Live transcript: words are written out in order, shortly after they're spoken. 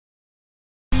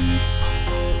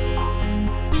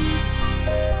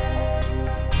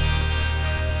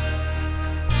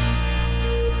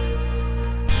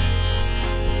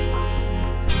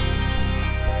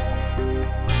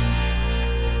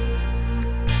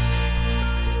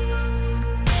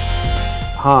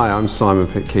Hi, I'm Simon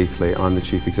Pitkeathley. I'm the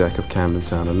Chief Exec of Camden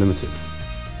Town Unlimited.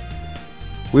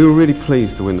 We were really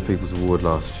pleased to win the People's Award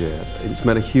last year. It's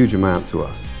meant a huge amount to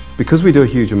us. Because we do a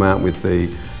huge amount with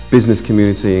the business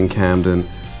community in Camden,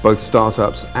 both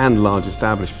startups and large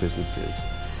established businesses,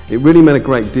 it really meant a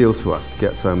great deal to us to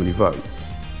get so many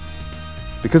votes.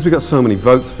 Because we got so many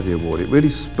votes for the award, it really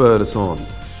spurred us on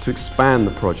to expand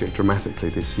the project dramatically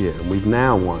this year, and we've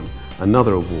now won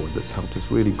another award that's helped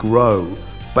us really grow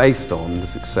based on the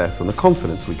success and the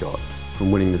confidence we got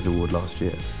from winning this award last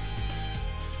year.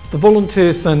 The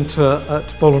Volunteer Centre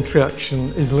at Voluntary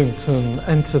Action Islington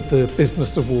entered the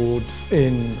Business Awards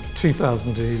in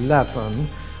 2011,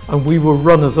 and we were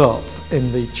runners-up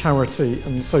in the Charity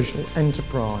and Social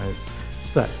Enterprise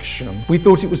section. We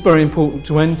thought it was very important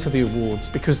to enter the awards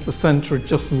because the centre had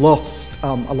just lost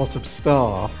a lot of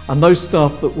staff, and those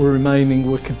staff that were remaining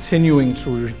were continuing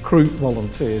to recruit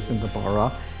volunteers in the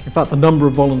borough. In fact, the number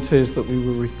of volunteers that we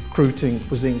were recruiting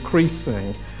was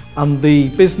increasing, and the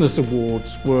Business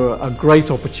Awards were a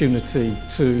great opportunity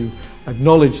to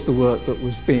acknowledge the work that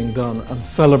was being done and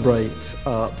celebrate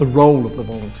the role of the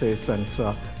Volunteer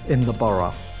Centre in the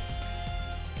borough.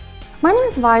 My name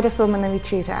is Vaida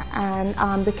Filmanaviciute, and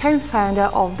I'm the co-founder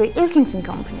of the Islington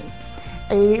Company,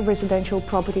 a residential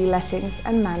property lettings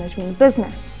and management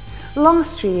business.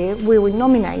 Last year, we were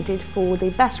nominated for the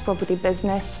Best Property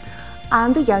Business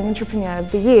and the Young Entrepreneur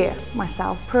of the Year,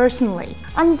 myself personally.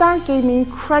 And that gave me an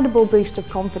incredible boost of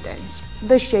confidence.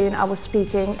 This year I was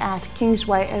speaking at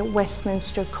Kingsway and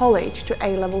Westminster College to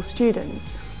A-level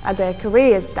students at their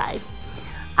Careers Day.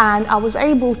 And I was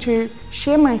able to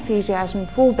share my enthusiasm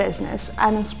for business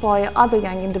and inspire other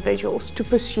young individuals to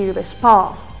pursue this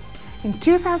path. In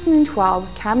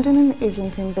 2012 Camden and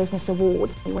Islington Business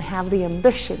Awards, we have the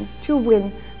ambition to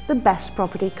win the Best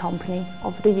Property Company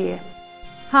of the Year.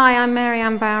 Hi, I'm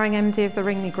Mariam, Bowring, MD of the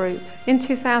Ringley Group. In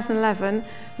 2011,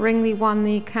 Ringley won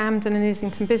the Camden and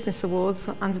Islington Business Awards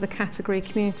under the category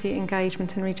Community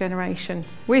Engagement and Regeneration.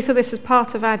 We saw this as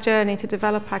part of our journey to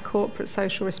develop our corporate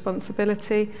social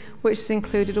responsibility, which has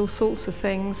included all sorts of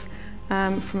things,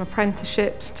 from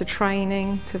apprenticeships to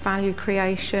training to value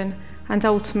creation, and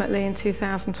ultimately in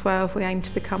 2012 we aimed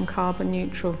to become carbon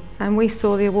neutral. And we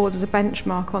saw the awards as a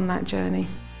benchmark on that journey.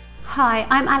 Hi,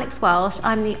 I'm Alex Walsh.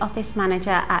 I'm the Office Manager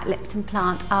at Lipton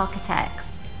Plant Architects.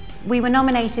 We were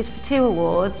nominated for 2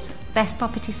 awards, Best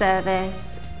Property Service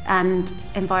and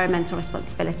Environmental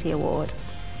Responsibility Award.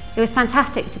 It was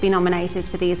fantastic to be nominated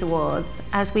for these awards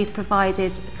as we've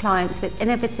provided clients with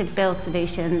innovative build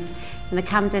solutions in the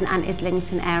Camden and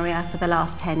Islington area for the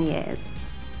last 10 years.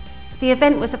 The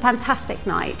event was a fantastic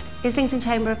night. Islington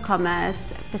Chamber of Commerce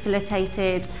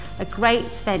facilitated a great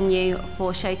venue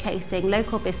for showcasing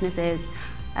local businesses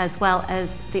as well as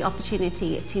the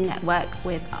opportunity to network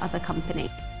with other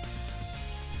companies.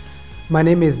 My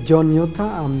name is Nyota.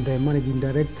 I'm the Managing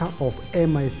Director of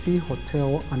MIC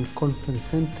Hotel and Conference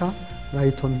Center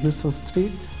right on Houston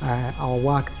Street. Our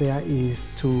work there is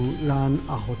to run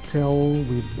a hotel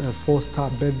with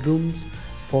 4-star bedrooms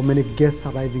for many guests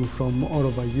arriving from all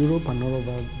over Europe and all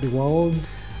over the world.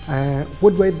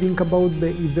 What do I think about the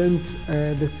event,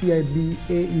 the CIBA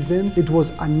event? It was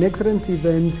an excellent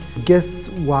event. Guests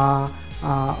were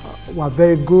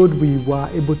very good. We were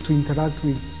able to interact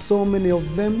with so many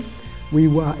of them. We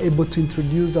were able to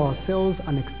introduce ourselves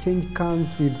and exchange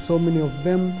cards with so many of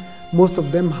them. Most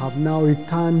of them have now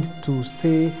returned to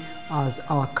stay as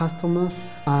our customers,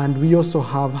 and we also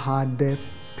have had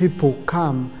people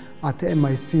come at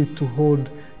MIC to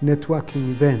hold networking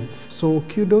events. So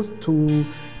kudos to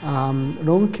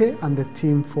Ronke and the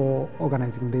team for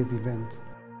organizing this event.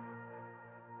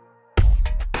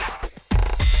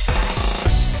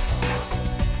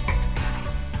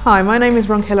 Hi, my name is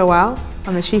Ronke Lawal.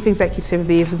 I'm the Chief Executive of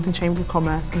the Islington Chamber of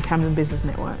Commerce and Camden Business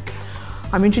Network.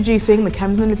 I'm introducing the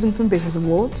Camden and Islington Business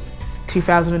Awards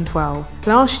 2012.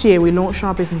 Last year we launched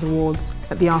our Business Awards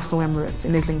at the Arsenal Emirates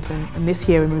in Islington, and this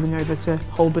year we're moving over to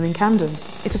Holborn in Camden.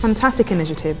 It's a fantastic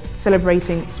initiative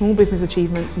celebrating small business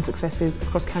achievements and successes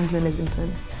across Camden and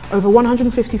Islington. Over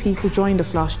 150 people joined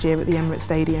us last year at the Emirates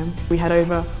Stadium. We had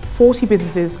over 40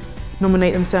 businesses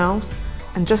nominate themselves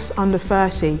and just under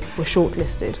 30 were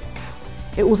shortlisted.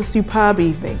 It was a superb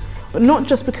evening, but not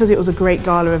just because it was a great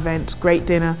gala event, great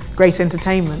dinner, great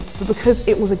entertainment, but because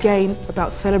it was again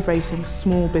about celebrating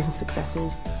small business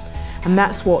successes. And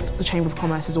that's what the Chamber of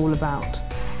Commerce is all about.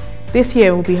 This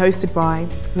year will be hosted by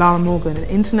Lara Morgan, an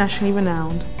internationally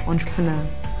renowned entrepreneur,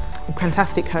 a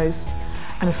fantastic host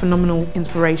and a phenomenal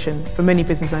inspiration for many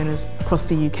business owners across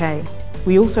the UK.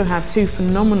 We also have 2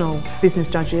 phenomenal business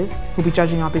judges who'll be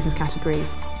judging our business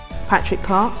categories, Patrick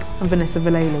Clark and Vanessa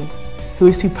Vallely, who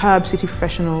are superb city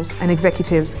professionals and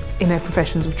executives in their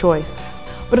professions of choice.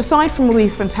 But aside from all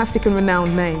these fantastic and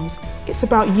renowned names, it's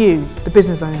about you, the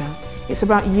business owner. It's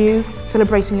about you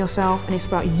celebrating yourself, and it's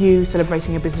about you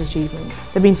celebrating your business achievements.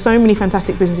 There have been so many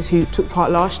fantastic businesses who took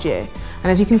part last year,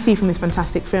 and as you can see from this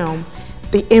fantastic film,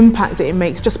 the impact that it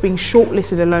makes just being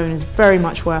shortlisted alone is very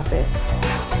much worth it.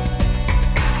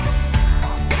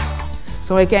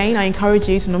 So again, I encourage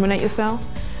you to nominate yourself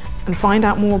and find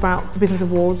out more about the Business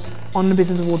Awards on the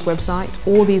Business Awards website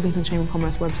or the Islington Chamber of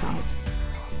Commerce website.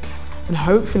 And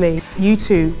hopefully you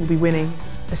too will be winning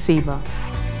a CIBA.